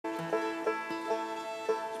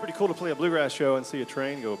Pretty cool to play a bluegrass show and see a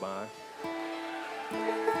train go by.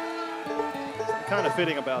 Something kind of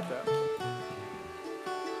fitting about that.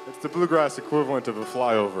 It's the bluegrass equivalent of a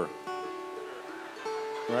flyover,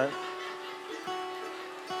 right?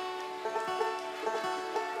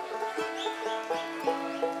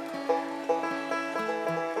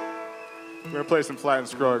 We're going to play some Flat and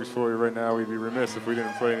Scruggs for you right now. We'd be remiss if we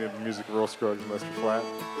didn't play any of the music of Earl Scruggs and Lester Flatt.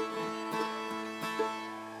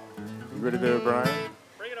 You ready there, Brian?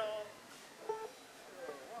 Bring it on.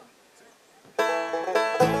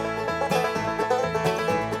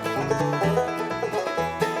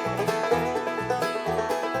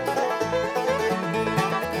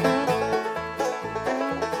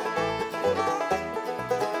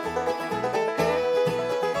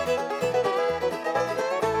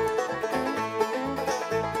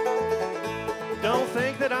 Don't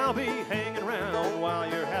think that I'll be hanging around while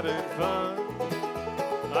you're having fun.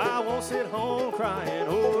 I won't sit home crying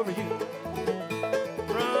over you.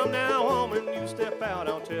 From now on, when you step out,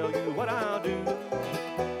 I'll tell you what I'll do.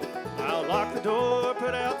 I'll lock the door,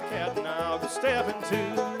 put out the cat, and I'll go step into.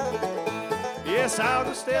 Yes, I'll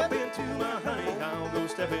go step into my honey, I'll go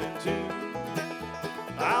step into.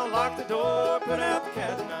 I'll lock the door, put out the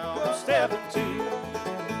cat, and I'll go step into.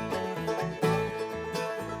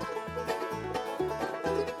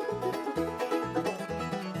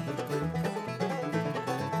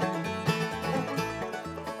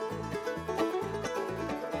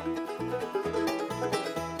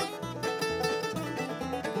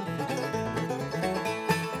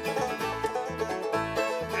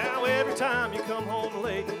 Time you come home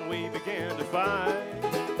late and we begin to fight,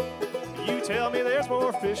 you tell me there's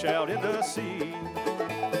more fish out in the sea,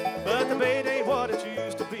 but the bait ain't what it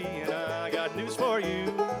used to be, and I got news for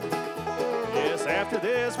you. Yes, after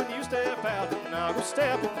this, when you step out, then I'll go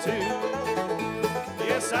step into.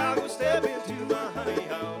 Yes, I'll go step into my honey,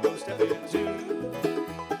 I'll go step into.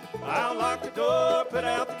 I'll lock the door, put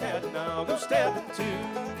out the cat, and I'll go step into.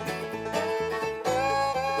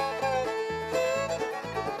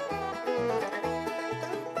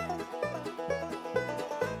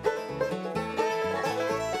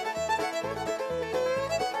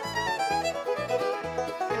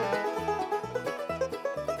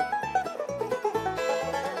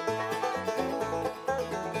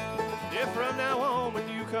 From now on, when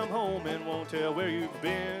you come home and won't tell where you've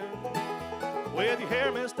been, with your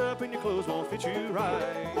hair messed up and your clothes won't fit you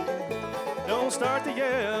right, don't start to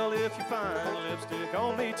yell if you find lipstick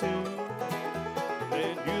on me too.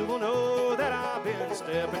 Then you will know that I've been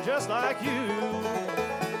stepping just like you.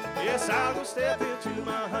 Yes, I'll go step into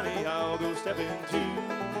my honey, I'll go step into.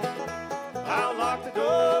 I'll lock the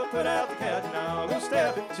door, put out the cat, and I'll go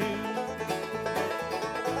step into.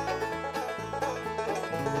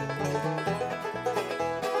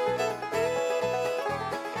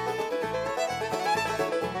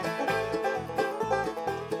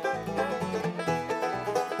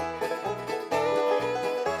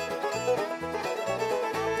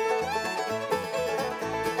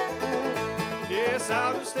 Yes,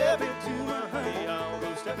 I'll go step into my honey, I'll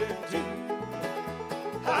go step into.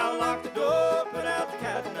 I'll lock the door, put out the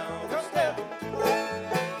cat, and I'll